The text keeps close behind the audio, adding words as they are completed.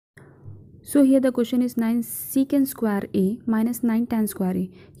So here the question is 9 secant square a minus 9 tan square a.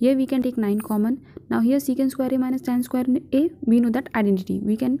 Here we can take 9 common. Now here secant square a minus tan square a, we know that identity.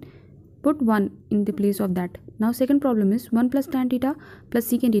 We can put 1 in the place of that. Now second problem is 1 plus tan theta plus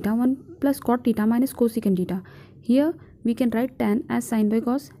secant theta 1 plus cot theta minus cosecant theta. Here we can write tan as sin by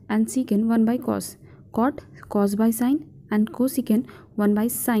cos and secant 1 by cos. Cot cos by sin and cosecant 1 by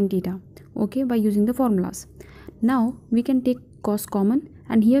sin theta. Okay, by using the formulas. Now we can take cos common,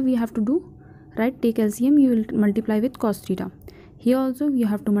 and here we have to do, right, take LCM, you will multiply with cos theta. Here also you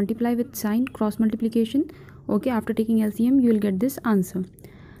have to multiply with sin, cross multiplication. Okay, after taking LCM you will get this answer.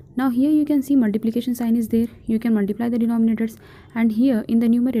 Now here you can see multiplication sign is there, you can multiply the denominators, and here in the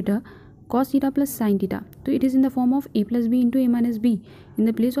numerator cos theta plus sin theta, so it is in the form of a plus b into a minus b. In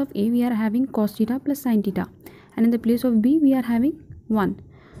the place of a we are having cos theta plus sin theta, and in the place of b we are having 1.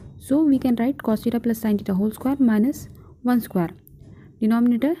 So we can write cos theta plus sin theta whole square minus 1 square,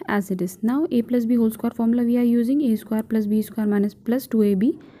 denominator as it is. Now a plus b whole square formula we are using, a square plus b square minus plus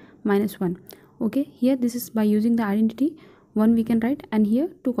 2ab minus 1. Okay, here this is by using the identity 1 we can write, and here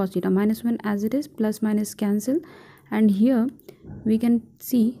 2 cos theta minus 1 as it is, plus minus cancel, and here we can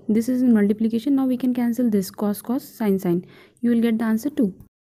see this is in multiplication. Now we can cancel this cos sin, you will get the answer 2.